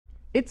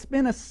It's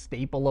been a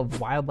staple of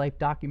wildlife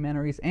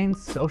documentaries and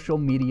social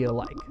media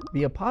alike.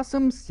 The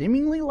opossum,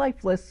 seemingly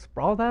lifeless,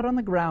 sprawled out on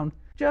the ground,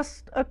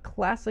 just a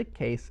classic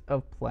case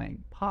of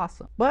playing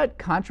possum. But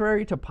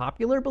contrary to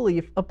popular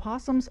belief,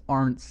 opossums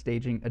aren't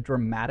staging a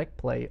dramatic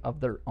play of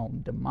their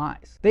own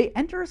demise. They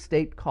enter a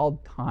state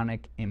called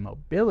tonic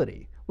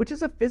immobility, which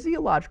is a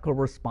physiological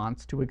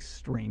response to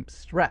extreme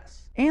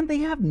stress. And they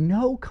have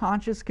no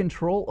conscious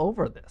control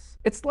over this.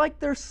 It's like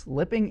they're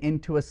slipping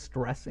into a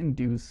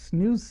stress-induced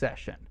snooze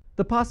session.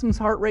 The possum's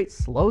heart rate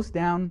slows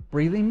down,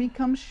 breathing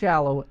becomes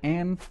shallow,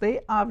 and they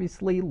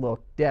obviously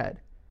look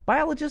dead.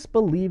 Biologists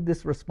believe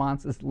this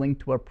response is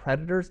linked to a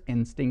predator's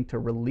instinct to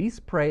release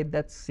prey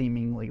that's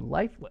seemingly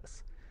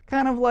lifeless.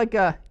 Kind of like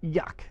a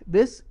yuck,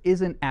 this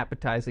isn't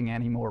appetizing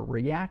anymore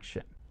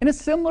reaction. In a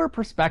similar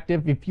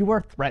perspective, if you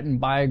are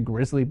threatened by a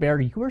grizzly bear,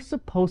 you are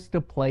supposed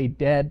to play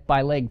dead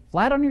by laying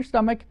flat on your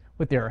stomach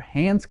with your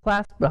hands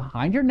clasped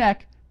behind your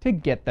neck to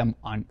get them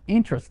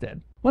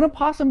uninterested. When a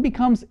possum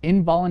becomes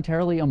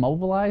involuntarily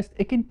immobilized,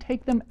 it can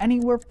take them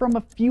anywhere from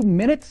a few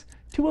minutes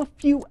to a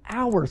few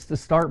hours to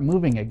start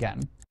moving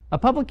again. A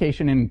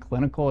publication in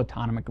Clinical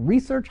Autonomic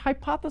Research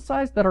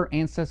hypothesized that our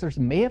ancestors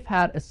may have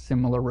had a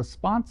similar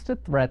response to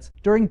threats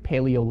during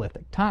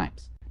Paleolithic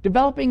times,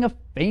 developing a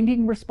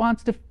fainting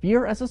response to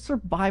fear as a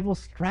survival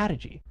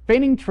strategy.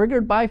 Fainting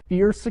triggered by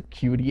fear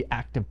security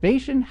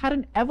activation had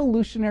an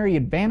evolutionary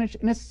advantage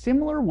in a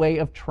similar way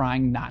of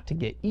trying not to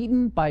get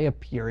eaten by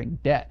appearing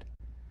dead.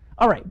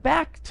 Alright,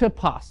 back to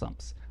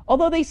possums.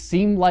 Although they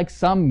seem like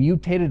some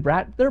mutated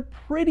rat, they're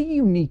pretty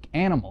unique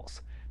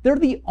animals. They're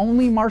the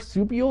only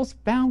marsupials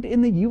found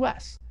in the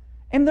US,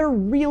 and they're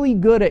really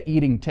good at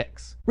eating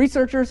ticks.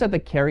 Researchers at the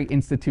Carey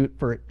Institute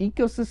for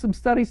Ecosystem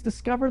Studies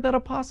discovered that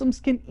opossums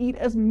can eat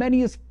as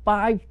many as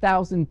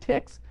 5,000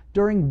 ticks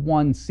during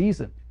one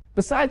season.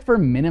 Besides for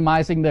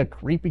minimizing the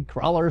creepy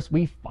crawlers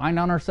we find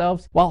on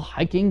ourselves while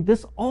hiking,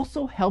 this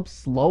also helps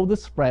slow the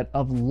spread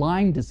of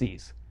Lyme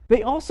disease.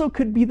 They also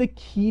could be the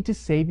key to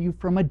save you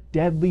from a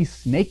deadly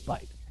snake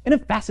bite. In a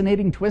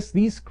fascinating twist,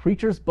 these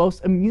creatures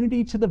boast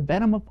immunity to the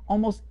venom of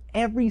almost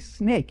every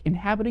snake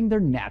inhabiting their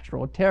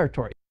natural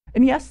territory.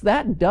 And yes,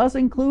 that does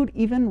include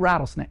even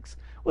rattlesnakes,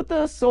 with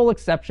the sole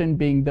exception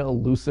being the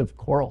elusive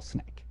coral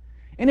snake.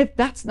 And if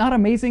that's not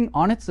amazing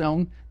on its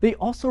own, they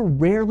also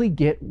rarely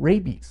get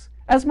rabies.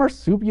 As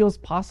marsupials,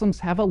 possums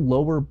have a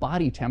lower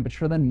body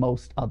temperature than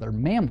most other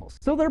mammals,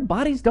 so their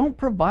bodies don't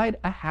provide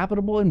a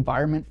habitable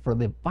environment for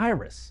the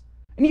virus.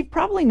 And you've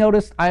probably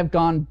noticed I've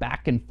gone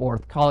back and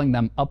forth calling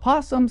them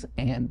opossums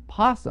and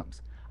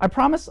possums. I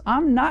promise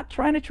I'm not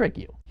trying to trick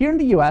you. Here in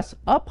the US,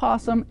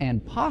 opossum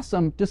and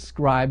possum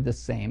describe the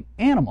same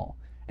animal,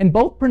 and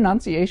both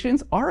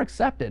pronunciations are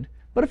accepted.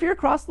 But if you're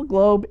across the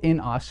globe, in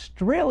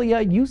Australia,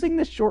 using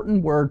the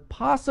shortened word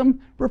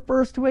possum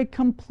refers to a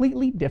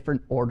completely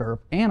different order of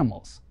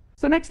animals.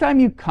 So next time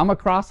you come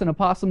across an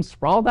opossum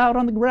sprawled out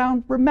on the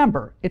ground,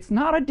 remember, it's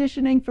not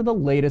auditioning for the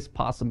latest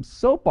possum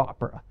soap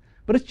opera,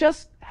 but it's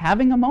just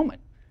having a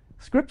moment.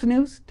 Scripps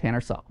News,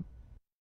 Tanner Saul.